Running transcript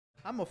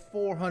I'm a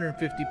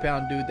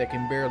 450-pound dude that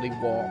can barely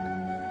walk.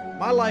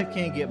 My life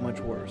can't get much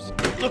worse.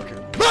 Look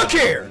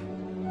here!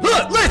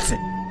 Look, listen!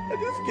 I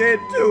just can't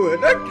do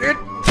it. I can't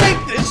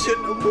take this shit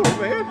no more,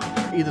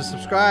 man. Either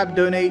subscribe,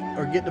 donate,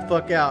 or get the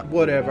fuck out.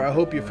 Whatever. I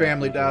hope your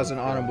family dies in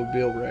an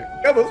automobile wreck.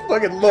 I was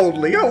fucking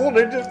lonely. I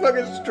wanted to just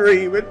fucking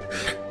stream and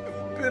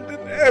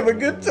have a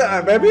good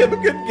time, baby. Have a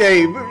good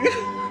game.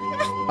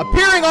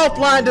 Appearing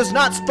offline does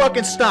not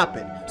fucking stop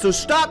it. So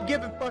stop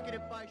giving fucking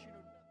advice.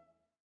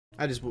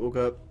 I just woke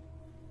up.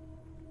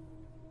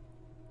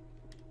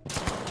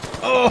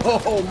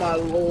 Oh my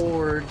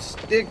lord,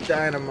 stick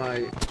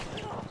dynamite.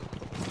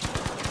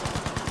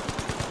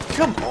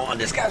 Come on,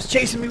 this guy's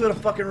chasing me with a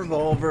fucking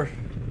revolver.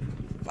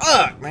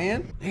 Fuck,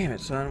 man. Damn it,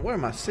 son. Where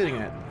am I sitting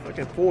at?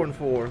 Fucking 4 and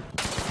 4.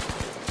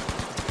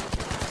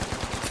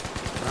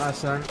 Ah,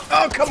 son.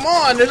 Oh, come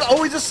on. There's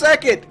always a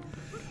second.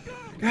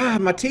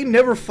 God, my team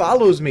never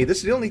follows me. This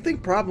is the only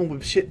problem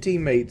with shit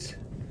teammates.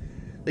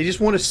 They just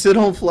want to sit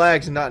on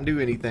flags and not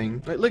do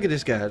anything. Like, look at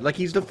this guy. Like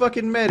he's the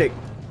fucking medic.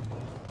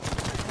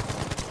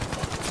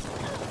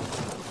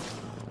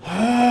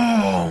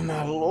 Oh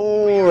my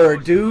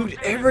lord, dude.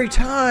 Every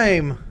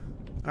time.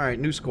 Alright,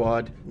 new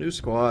squad. New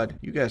squad.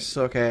 You guys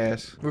suck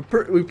ass. We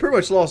pretty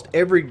much lost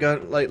every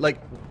gun.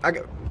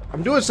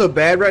 I'm doing so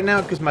bad right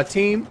now because my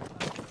team.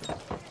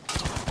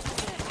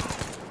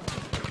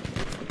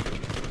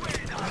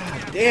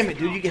 God damn it,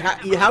 dude.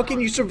 How can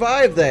you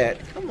survive that?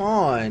 Come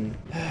on.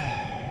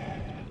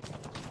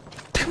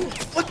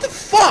 What the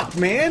fuck,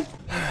 man?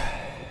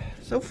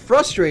 So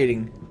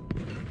frustrating.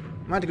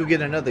 I might have to go get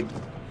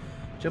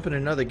jump in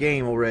another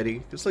game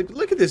already. Just like,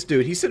 look at this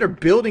dude. He's sitting there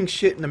building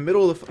shit in the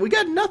middle of the. We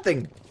got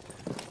nothing.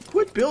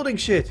 Quit building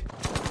shit.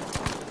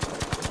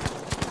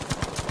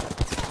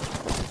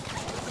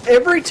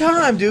 Every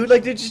time, dude.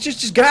 Like, it's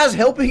just guys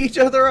helping each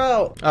other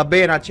out.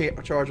 Ban I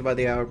charge by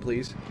the hour,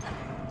 please.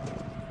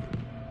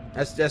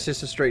 That's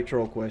just a straight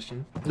troll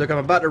question. Look, I'm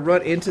about to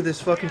run into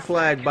this fucking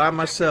flag by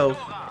myself.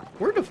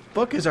 Where the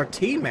fuck is our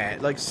team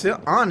at? Like,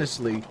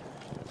 honestly.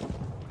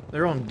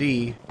 They're on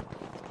D.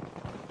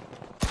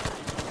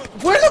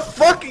 Where the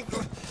fuck?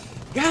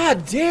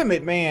 God damn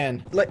it,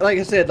 man. Like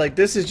I said, like,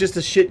 this is just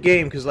a shit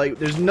game because, like,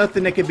 there's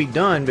nothing that can be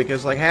done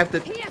because, like, half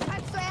the...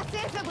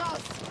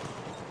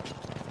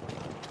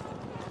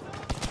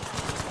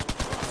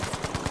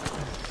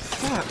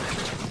 Fuck.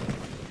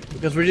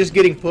 Because we're just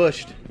getting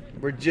pushed.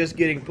 We're just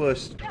getting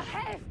pushed.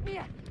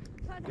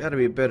 Gotta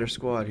be a better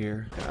squad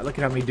here. God, look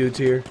at how many dudes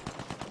here.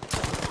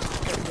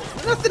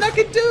 Nothing I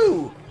can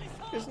do!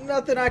 There's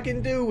nothing I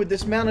can do with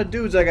this amount of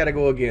dudes I gotta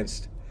go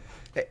against.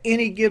 At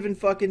any given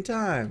fucking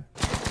time.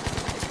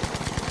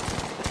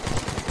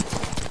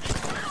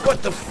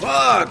 What the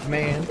fuck,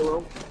 man?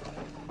 Hello?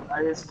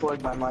 I just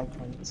plugged my mic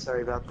in.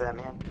 Sorry about that,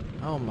 man.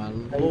 Oh my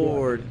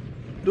lord.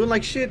 Doing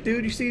like shit,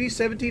 dude. You see these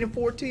 17 and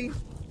 14?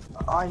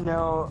 I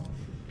know.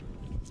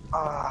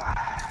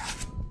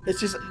 It's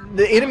just,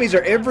 the enemies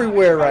are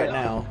everywhere right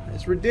now.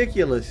 It's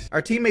ridiculous.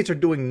 Our teammates are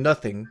doing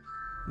nothing.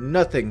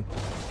 Nothing.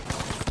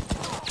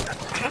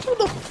 How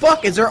the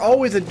fuck is there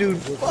always a dude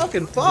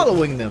fucking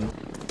following them?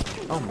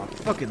 Oh my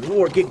fucking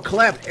lord, get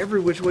clapped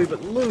every which way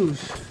but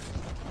loose.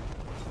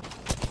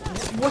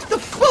 What the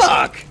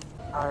fuck?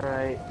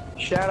 Alright.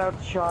 Shout out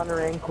to Sean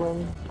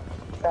Ranklin.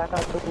 Shout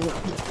out to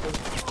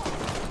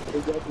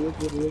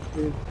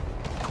Richard.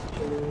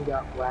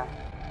 Got whacked.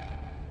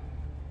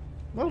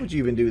 Why would you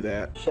even do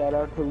that? Shout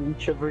out to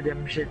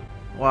WingsOfRedemption.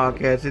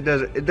 Wildcats,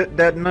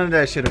 none of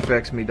that shit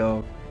affects me,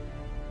 dog.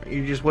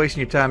 You're just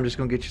wasting your time, just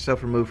gonna get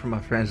yourself removed from my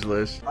friends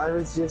list. I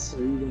was just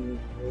reading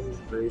his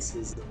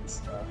braces and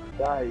stuff.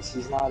 Guys,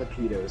 he's not a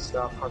pedo.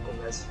 Stop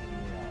fucking messing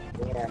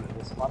me up. Damn,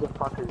 this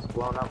motherfucker's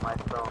blown up my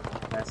phone.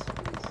 Messages.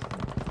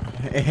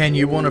 And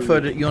you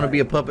wanna be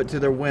a puppet to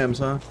their whims,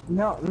 huh?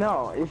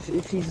 No.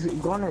 If he's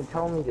gonna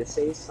tell me to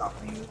say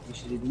something, you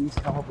should at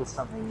least come up with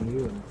something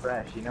new and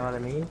fresh. You know what I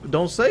mean?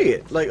 Don't say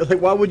it. Like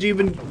why would you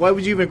even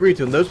agree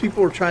to them? Those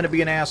people are trying to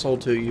be an asshole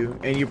to you,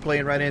 and you're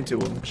playing right into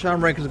them.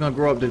 Sean Ranklin's gonna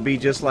grow up to be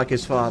just like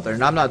his father,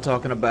 and I'm not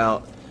talking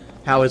about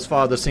how his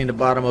father seen the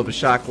bottom of a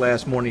shot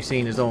glass more than he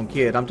seen his own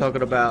kid. I'm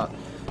talking about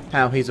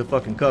how he's a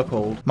fucking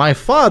cuckold. My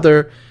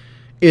father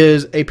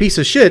is a piece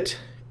of shit.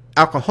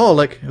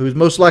 Alcoholic who's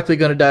most likely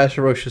going to die of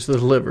cirrhosis of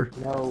the liver.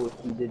 No,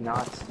 he did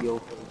not steal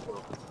from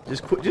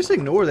him. Just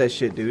ignore that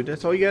shit, dude.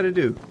 That's all you got to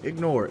do.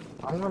 Ignore it.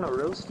 I'm gonna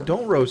roast him.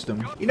 Don't roast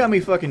him. You know how many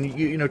fucking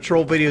you know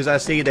troll videos I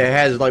see that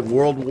has like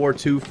World War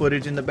II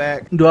footage in the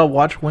back? Do I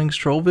watch Wings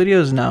troll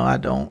videos? No, I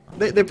don't.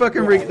 They're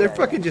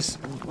fucking just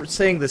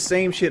saying the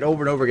same shit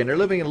over and over again. They're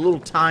living in a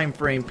little time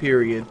frame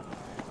period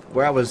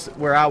where I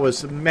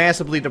was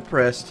massively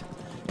depressed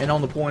and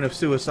on the point of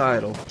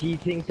suicidal. Do you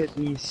think that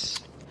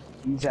these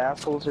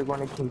assholes are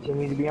going to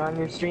continue to be on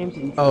your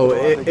streams? Oh,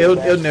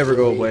 it'll never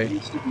go away.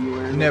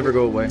 Never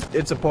go away.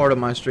 It's a part of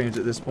my streams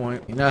at this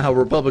point. You know how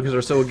Republicans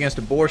are so against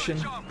abortion?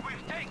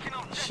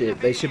 Shit,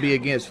 they should be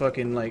against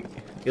fucking, like,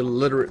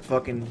 illiterate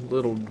fucking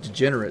little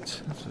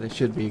degenerates. That's what they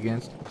should be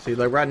against. See,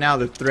 like, right now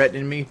they're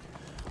threatening me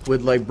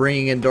with, like,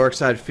 bringing in Dark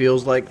Side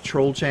Feels like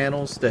troll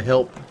channels to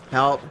help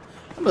out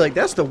I'm like,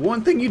 that's the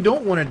one thing you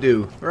don't want to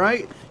do,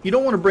 right? You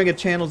don't want to bring a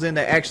channels in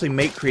that actually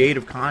make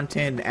creative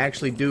content and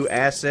actually do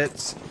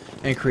assets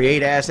and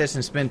create assets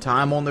and spend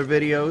time on their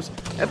videos.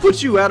 That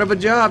puts you out of a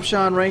job,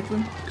 Sean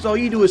Ranklin, because all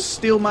you do is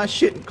steal my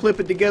shit and clip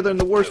it together in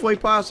the worst way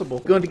possible.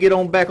 Going to get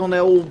on back on that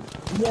old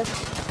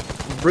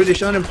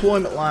British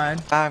unemployment line.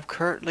 I'm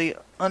currently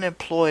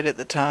unemployed at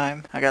the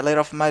time. I got laid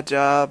off from my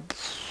job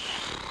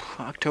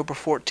October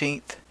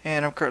 14th,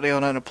 and I'm currently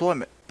on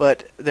unemployment.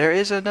 But there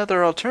is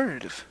another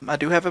alternative. I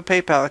do have a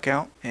PayPal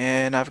account,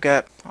 and I've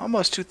got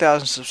almost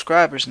 2,000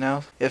 subscribers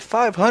now. If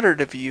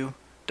 500 of you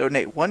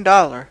donate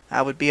 $1,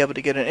 I would be able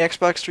to get an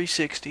Xbox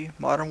 360,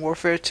 Modern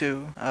Warfare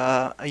 2,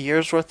 a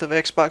year's worth of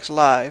Xbox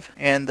Live,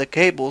 and the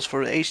cables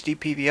for the HD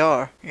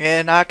PVR,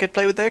 and I could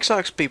play with the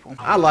Xbox people.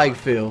 I like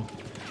Phil,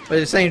 but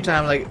at the same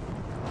time, like,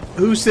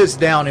 who sits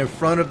down in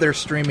front of their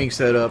streaming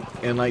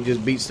setup and like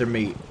just beats their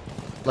meat,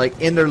 like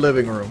in their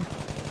living room?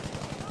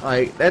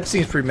 Like, that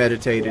seems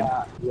premeditated.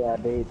 Yeah,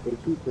 they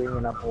keep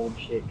bringing up old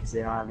shit because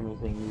they don't have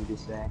anything new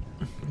to say.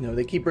 No,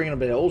 they keep bringing up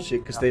that old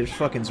shit because they're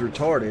fucking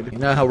retarded. You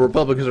know how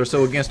Republicans are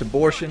so against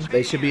abortion?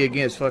 They should be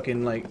against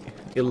fucking, like,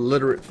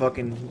 illiterate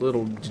fucking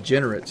little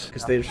degenerates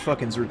because they're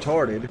fucking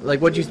retarded.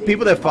 Like,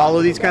 people that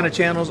follow these kind of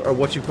channels are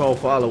what you call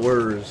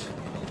followers.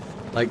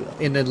 Like,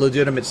 in the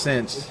legitimate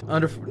sense.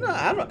 The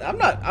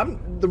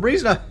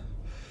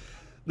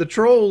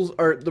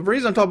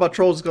reason I'm talking about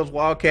trolls is because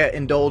Wildcat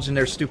indulged in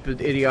their stupid,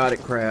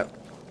 idiotic crap.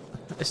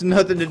 It's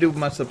nothing to do with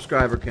my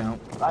subscriber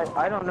count.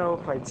 I don't know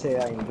if I'd say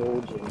I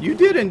indulge in it. You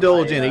did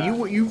indulge in it.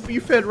 You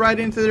fed right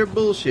into their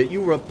bullshit.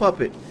 You were a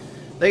puppet.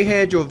 They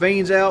had your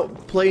veins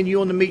out, playing you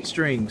on the meat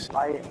strings.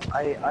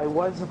 I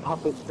was a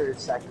puppet for a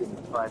second,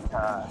 but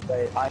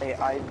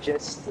I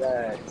just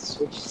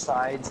switched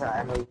sides.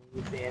 I'm a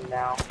new fan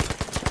now.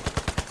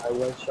 I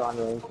was Sean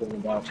Ranklin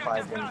about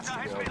 5 minutes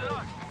ago,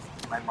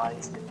 but my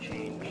mind's been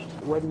changed.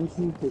 What do you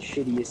think the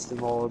shittiest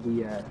of all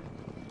the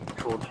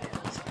troll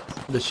channels is?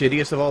 The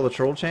shittiest of all the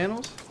troll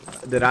channels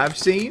that I've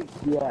seen?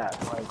 Yeah,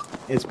 like...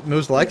 It's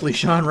most likely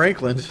Sean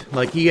Ranklin's.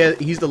 Like,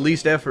 he's the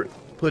least effort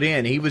put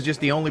in. He was just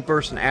the only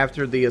person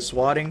after the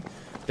swatting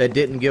that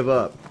didn't give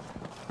up.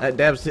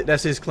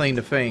 That's his claim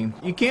to fame.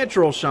 You can't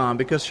troll Sean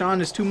because Sean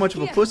is too much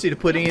of a pussy to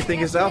put anything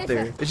that's out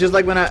there. It's just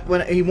like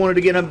when he wanted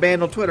to get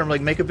unbanned on Twitter. I'm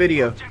like, make a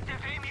video.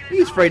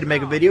 He's afraid to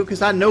make a video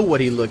because I know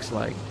what he looks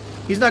like.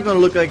 He's not going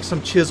to look like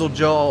some chiseled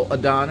jaw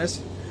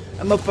Adonis.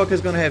 That motherfucker's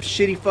going to have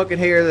shitty fucking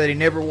hair that he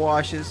never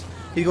washes.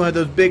 He's going to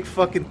have those big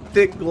fucking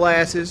thick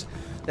glasses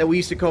that we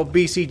used to call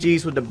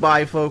BCGs with the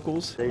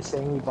bifocals. They're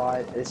saying he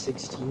bought a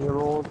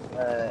 16-year-old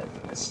a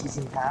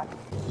season pack.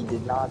 He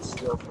did not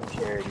steal from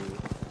charity.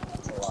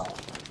 That's a lie.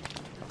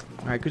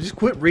 Alright, just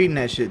quit reading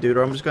that shit, dude,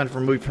 or I'm just going to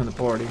remove you from the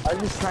party. I'm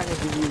just trying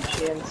to give you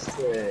a chance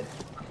to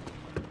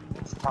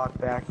talk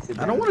back to them.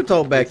 I don't want to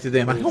talk back to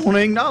them. I don't want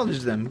to acknowledge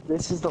them.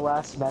 This is the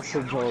last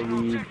message I'll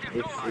read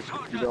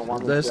if you don't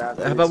want me to.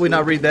 How about we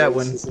not read that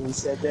one? And he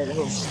said that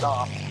he'll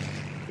stop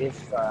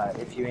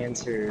if you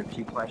answer a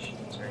few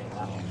questions right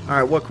now.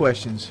 Alright, what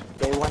questions?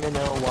 They want to know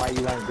why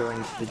you aren't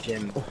going to the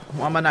gym.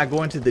 Why am I not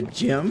going to the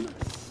gym?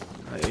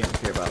 I don't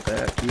care about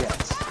that.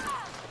 Yes.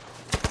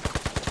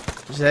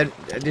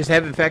 I just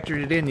haven't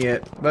factored it in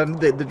yet.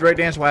 But the direct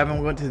answer why I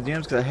haven't went to the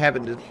gym is because I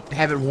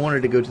haven't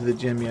wanted to go to the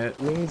gym yet.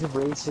 Wings of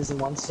Racism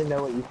wants to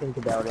know what you think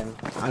about him.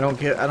 I don't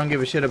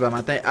give a shit about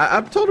him.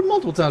 I've told him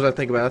multiple times what I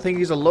think about it. I think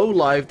he's a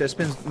lowlife that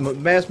spends the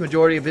vast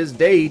majority of his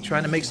day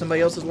trying to make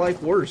somebody else's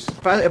life worse.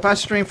 If I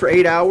stream for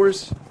 8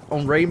 hours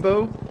on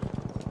Rainbow,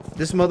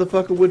 this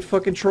motherfucker would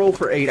fucking troll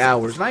for 8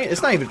 hours.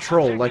 It's not even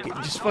troll. Like,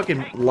 just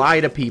fucking lie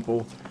to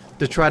people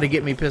to try to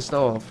get me pissed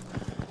off.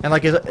 And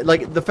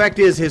like the fact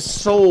is, his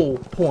sole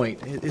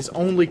point, his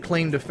only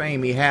claim to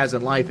fame he has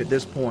in life at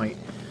this point,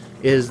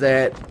 is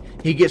that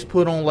he gets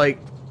put on like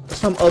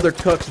some other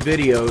cuck's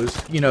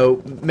videos, you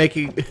know,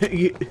 making.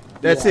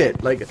 That's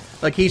it.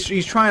 Like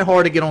he's trying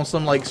hard to get on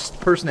some like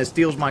person that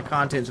steals my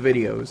content's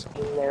videos.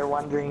 And they're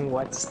wondering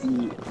what's the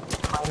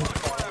time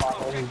frame on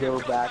when you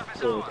go back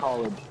to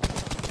college.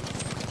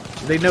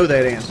 They know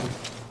that answer.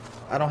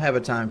 I don't have a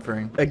time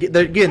frame.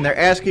 Again, they're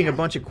asking a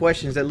bunch of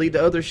questions that lead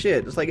to other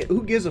shit. It's like,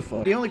 who gives a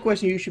fuck? The only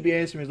question you should be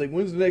answering is like,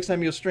 when's the next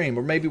time you'll stream,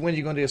 or maybe when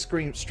you're going to do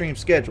a stream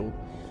schedule.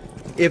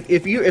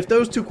 If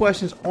those two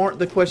questions aren't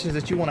the questions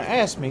that you want to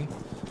ask me,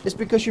 it's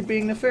because you're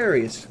being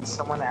nefarious.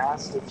 Someone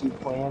asked if you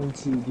plan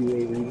to do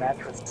a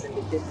rematch with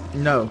Syndicate.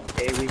 No.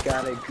 Okay, we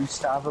got a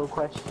Gustavo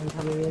question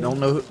coming in.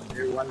 Don't know.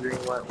 You're wondering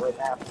what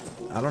happened.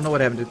 I don't know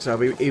what happened to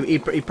Gustavo. He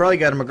probably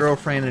got him a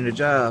girlfriend and a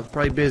job.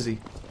 Probably busy.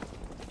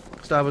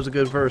 Gustavo's a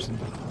good person.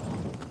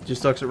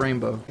 Just sucks at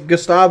Rainbow.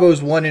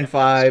 Gustavo's 1 in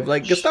 5.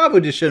 Like, Gustavo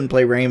just shouldn't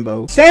play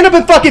Rainbow. Stand up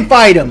and fucking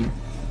fight him!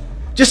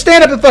 Just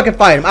stand up and fucking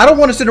fight him. I don't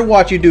want to sit and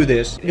watch you do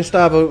this.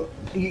 Gustavo,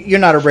 You're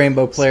not a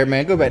rainbow player,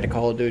 man. Go back to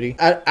Call of Duty.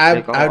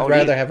 I'd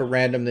rather have a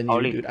random than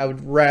you, dude. I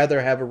would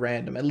rather have a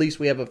random. At least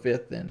we have a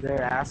fifth then.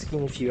 They're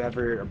asking if you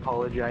ever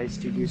apologize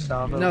to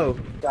Gustavo. No.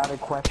 Got a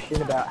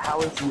question about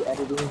how is the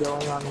editing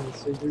going on the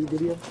surgery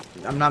video?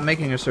 I'm not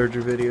making a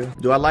surgery video.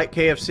 Do I like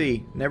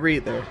KFC? Never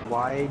eat there.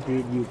 Why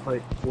did you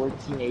put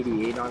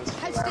 1488 on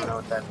screen? I don't know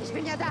what that means. I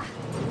don't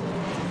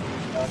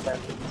know what that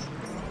means.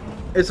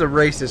 It's a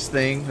racist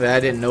thing that I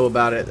didn't know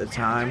about at the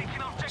time.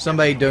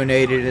 Somebody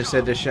donated and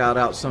said to shout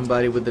out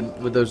somebody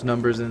with those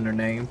numbers in their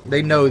name.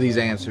 They know these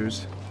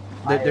answers.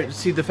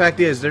 See, the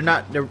fact is,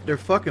 they're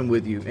fucking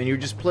with you, and you're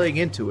just playing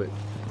into it.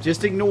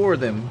 Just ignore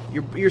them.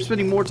 You're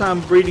spending more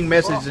time reading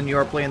messages than you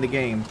are playing the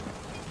game.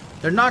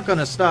 They're not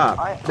gonna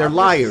stop. They're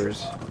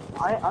liars.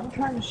 I'm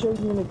trying to show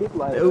you in a good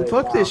light. Oh,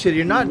 fuck this shit.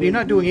 You're not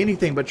doing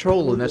anything but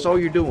trolling. That's all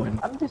you're doing.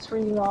 I'm just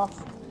reading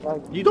off.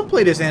 Like, you don't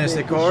play this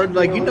innocent card.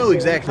 Like, you know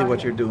exactly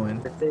what you're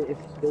doing. If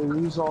they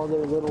use all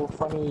their little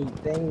funny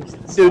things.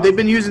 Dude, they've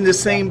been using the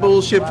same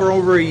bullshit for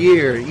over a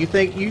year. You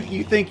think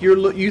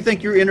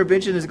your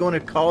intervention is going to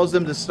cause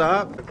them to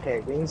stop? Okay,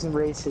 Wings of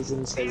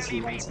Racism says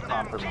he wants a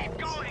compromise.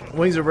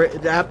 Wings of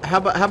how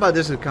about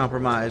this is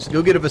compromise?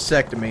 Go get a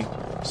vasectomy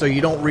so you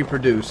don't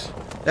reproduce.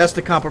 That's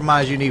the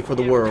compromise you need for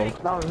the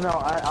world. No,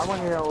 I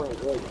want to know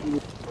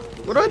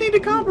what do I need to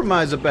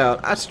compromise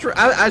about?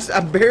 I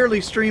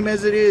barely stream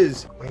as it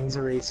is. Wings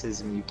of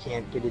Racism, you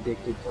can't get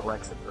addicted to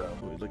Lexapro.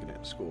 We're looking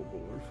at the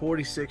scoreboard.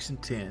 46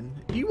 and 10.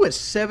 You went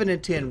 7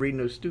 and 10 reading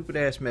those stupid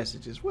ass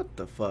messages. What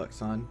the fuck,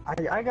 son?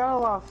 I got a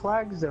lot of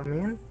flags though,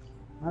 man.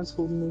 I was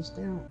holding those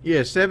down.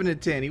 Yeah, 7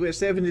 and 10. He went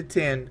 7 to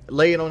 10,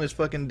 laying on his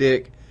fucking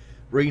dick,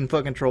 reading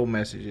fucking troll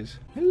messages.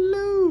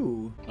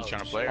 Hello. You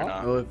trying to play or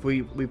not? Oh, if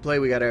we play,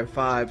 we gotta have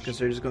 5 because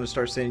they're just gonna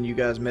start sending you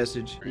guys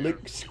message.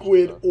 Lick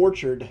Squid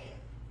Orchard.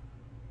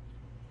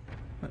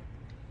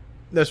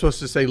 They're supposed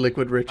to say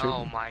Liquid Richard.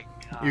 Oh my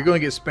god. You're gonna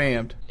get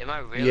spammed. Am I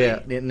really? Yeah,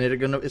 and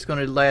it's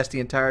gonna last the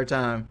entire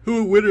time.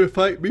 Who would win a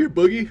fight, me or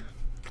Boogie?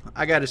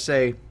 I gotta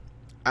say,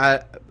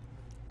 I'd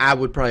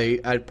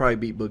probably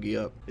beat Boogie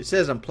up. It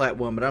says I'm plat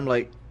 1, but I'm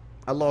like,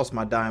 I lost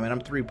my diamond. I'm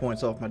 3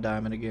 points off my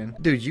diamond again.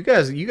 Dude, you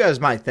guys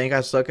might think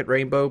I suck at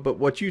Rainbow, but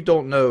what you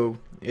don't know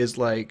is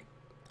like,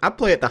 I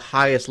play at the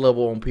highest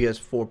level on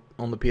PS4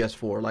 on the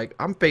PS4. Like,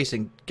 I'm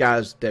facing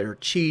guys that are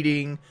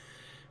cheating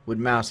with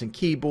mouse and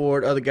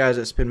keyboard, other guys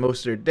that spend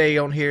most of their day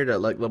on here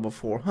that like level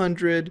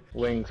 400.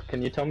 Wings,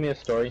 can you tell me a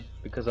story?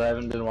 Because I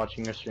haven't been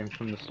watching your stream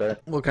from the start.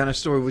 What kind of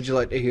story would you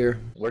like to hear?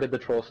 Where did the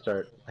trolls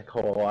start? Like,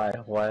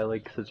 why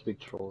like such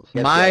big trolls?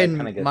 Yes,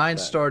 Mine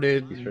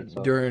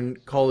started during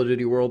Call of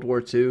Duty World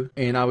War II,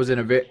 and I was in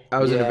a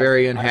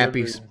very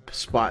unhappy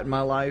spot in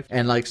my life,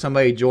 and like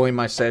somebody joined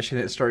my session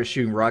and started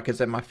shooting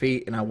rockets at my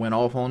feet, and I went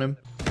off on him.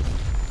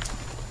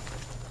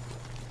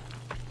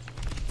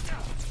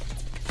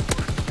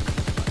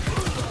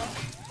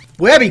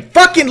 Webby,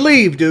 fucking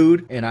leave,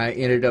 dude! And I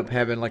ended up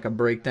having like a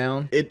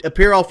breakdown.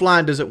 Appear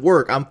offline doesn't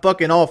work. I'm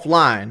fucking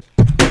offline.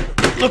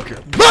 Look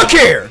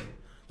here!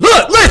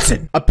 Look,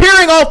 listen!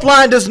 Appearing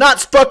offline does not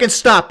fucking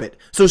stop it.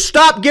 So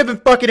stop giving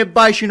fucking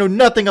advice you know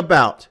nothing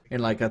about.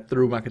 And like I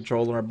threw my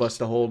controller and I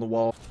busted a hole in the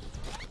wall.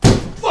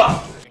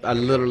 Fuck! I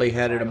literally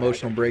had an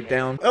emotional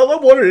breakdown. All I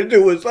wanted to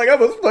do was like, I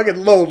was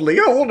fucking lonely.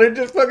 I wanted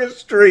to just fucking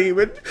stream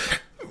and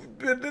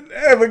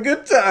have a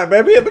good time.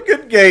 Maybe have a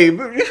good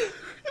game.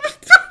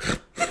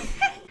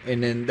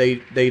 And then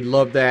they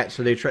love that,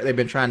 so they've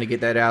been trying to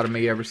get that out of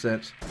me ever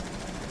since.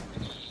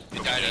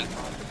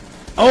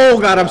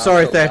 Oh God, I'm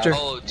sorry, Thatcher.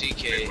 Oh,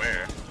 TK.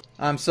 Where?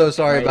 I'm so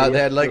sorry about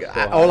that. Like,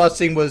 all I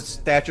seen was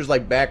Thatcher's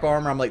like back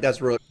armor. I'm like,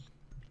 that's real.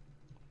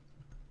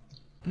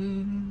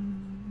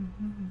 I'm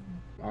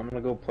gonna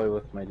go play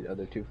with my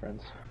other 2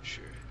 friends.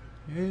 Sure.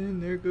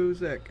 And there goes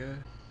that guy.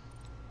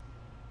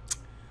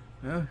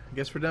 Well, I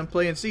guess we're done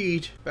playing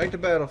Siege. Back to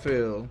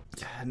Battlefield.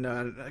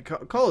 No,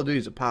 Call of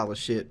Duty's a pile of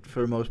shit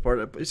for the most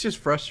part. It's just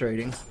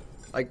frustrating.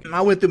 Like,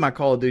 I went through my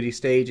Call of Duty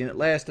stage and it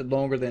lasted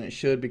longer than it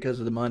should because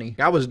of the money.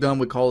 I was done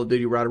with Call of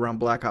Duty right around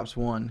Black Ops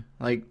 1.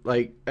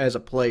 Like as a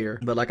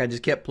player. But like, I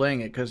just kept playing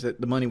it because the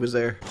money was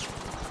there.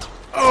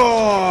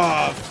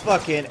 Oh,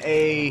 fucking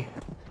A.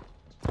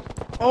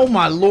 Oh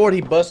my lord,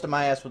 he busted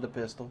my ass with a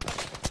pistol.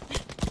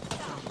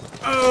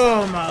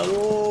 Oh my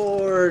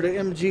lord,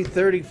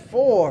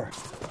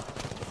 MG34.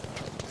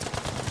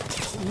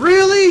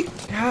 Really?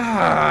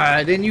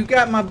 God, and you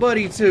got my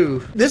buddy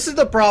too. This is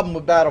the problem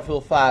with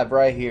Battlefield 5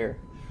 right here.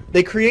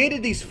 They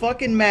created these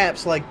fucking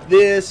maps like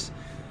this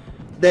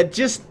that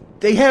just,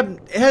 it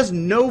has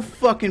no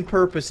fucking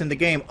purpose in the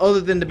game other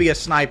than to be a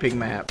sniping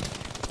map.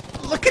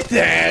 Look at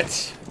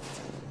that.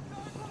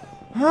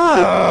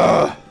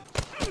 Oh,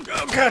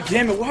 God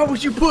damn it, why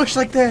would you push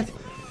like that?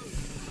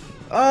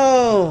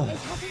 Oh,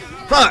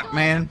 fuck,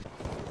 man.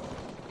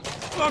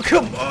 Oh,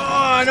 come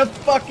on, a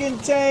fucking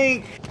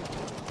tank.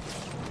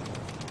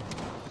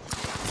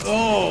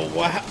 Oh,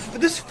 wow.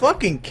 This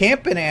fucking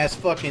camping ass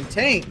fucking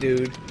tank,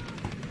 dude.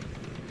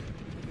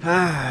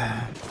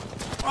 Ah.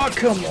 Oh,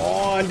 come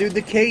on, dude.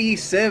 The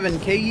KE7,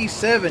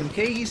 KE7,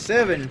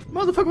 KE7.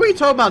 Motherfucker, what are you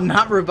talking about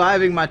not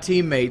reviving my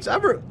teammates?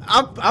 I've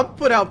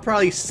put out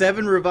probably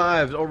 7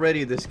 revives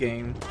already this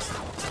game.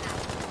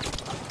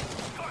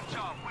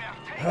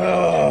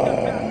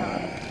 Oh.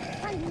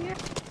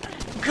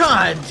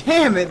 God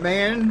damn it,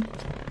 man.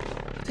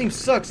 Team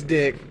sucks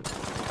dick.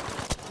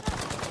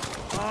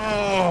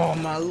 Oh,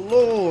 my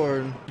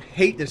lord. I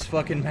hate this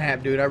fucking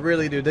map, dude. I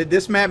really do.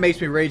 This map makes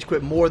me rage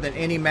quit more than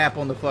any map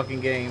on the fucking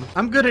game.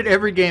 I'm good at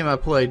every game I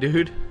play,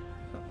 dude.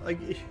 Like,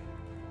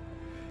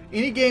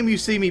 any game you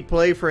see me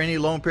play for any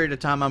long period of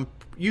time, I'm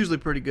usually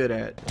pretty good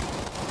at.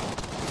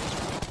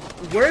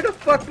 Where the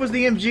fuck was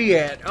the MG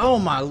at? Oh,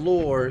 my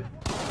lord.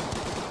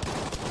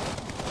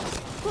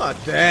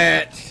 Fuck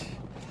that.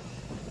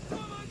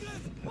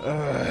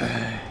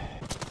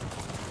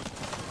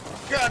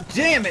 God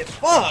damn it.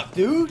 Fuck,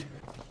 dude.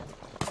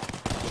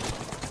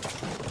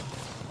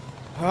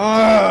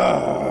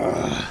 Now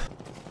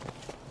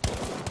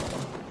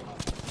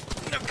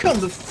come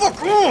the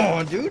fuck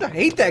on, dude. I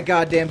hate that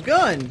goddamn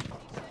gun.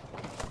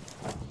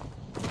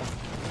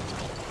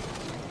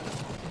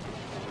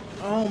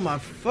 Oh my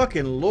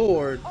fucking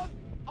lord.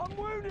 I'm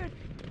wounded.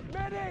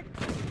 Medic.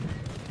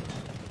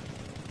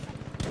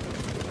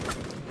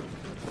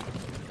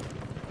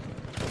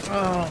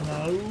 Oh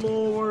my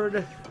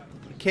lord.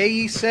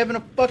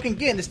 KE7 fucking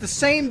again. It's the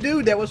same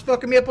dude that was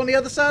fucking me up on the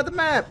other side of the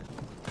map.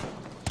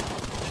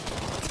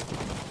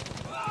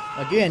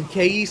 Again,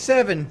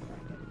 KE7.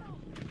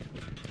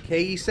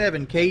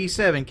 KE7,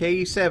 KE7,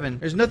 KE7.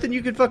 There's nothing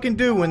you can fucking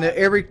do when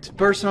every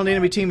person on the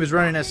enemy team is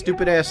running that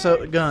stupid ass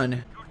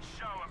gun.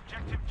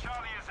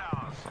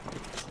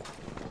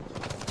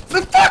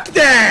 But fuck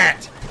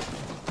that!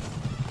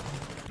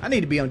 I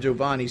need to be on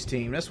Giovanni's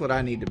team. That's what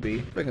I need to be.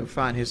 If I can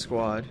find his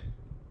squad.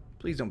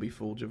 Please don't be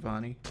fooled,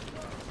 Giovanni.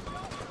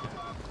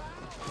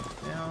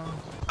 Down.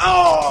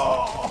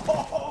 Oh!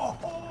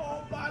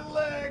 My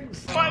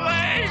legs! My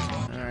legs!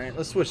 Alright,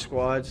 let's switch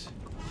squads.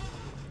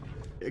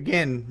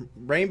 Again,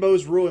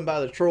 Rainbow's ruined by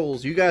the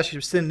trolls. You guys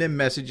should send them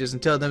messages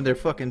and tell them they're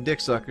fucking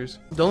dick suckers.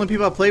 The only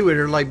people I play with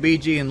are like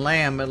BG and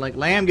Lamb, and like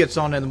Lamb gets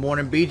on in the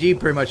morning. BG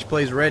pretty much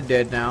plays Red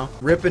Dead now.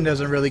 Rippin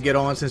doesn't really get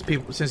on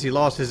since he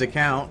lost his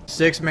account.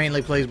 Six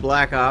mainly plays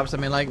Black Ops. I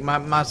mean, like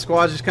my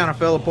squad just kind of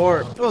fell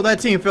apart. Well, that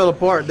team fell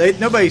apart.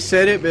 Nobody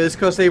said it, but it's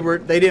because they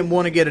didn't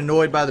want to get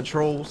annoyed by the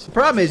trolls. The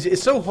problem is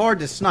it's so hard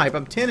to snipe.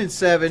 I'm 10 and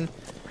 7.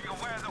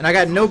 And I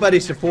got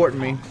nobody supporting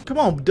me. Come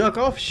on, duck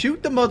off.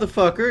 Shoot the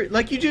motherfucker.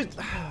 Like you just...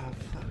 Oh,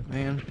 fuck,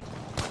 man.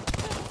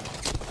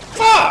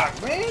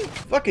 Fuck, man.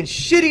 Fucking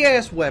shitty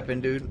ass weapon,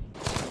 dude.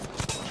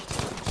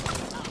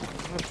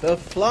 What the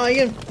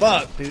flying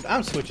fuck, dude.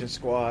 I'm switching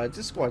squads.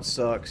 This squad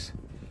sucks.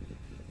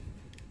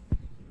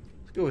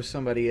 Let's go with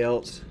somebody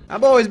else.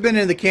 I've always been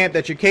in the camp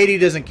that your KD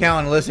doesn't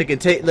count unless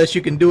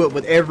you can do it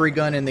with every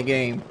gun in the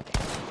game.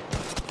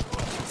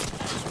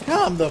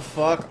 Come the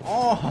fuck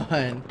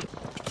on.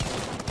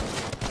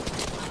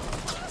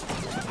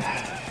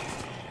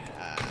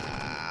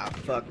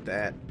 Fuck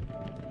that.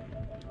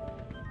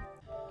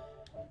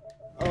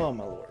 Oh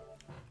my lord.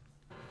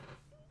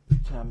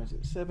 What time is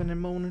it? 7 in the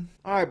morning?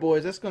 Alright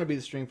boys, that's gonna be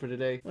the stream for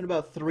today. In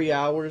about 3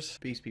 hours.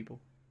 Peace people.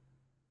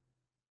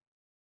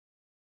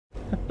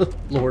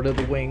 Lord of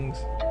the Wings.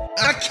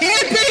 I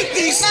can't beat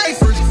these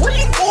snipers! What do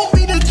you want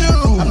me to do?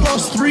 I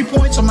lost 3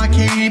 points on my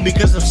KD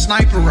because of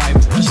sniper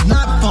rifle. It's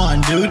not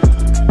fun, dude.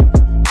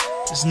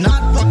 It's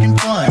not fucking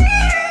fun.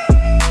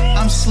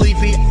 I'm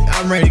sleepy.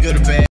 I'm ready to go to bed.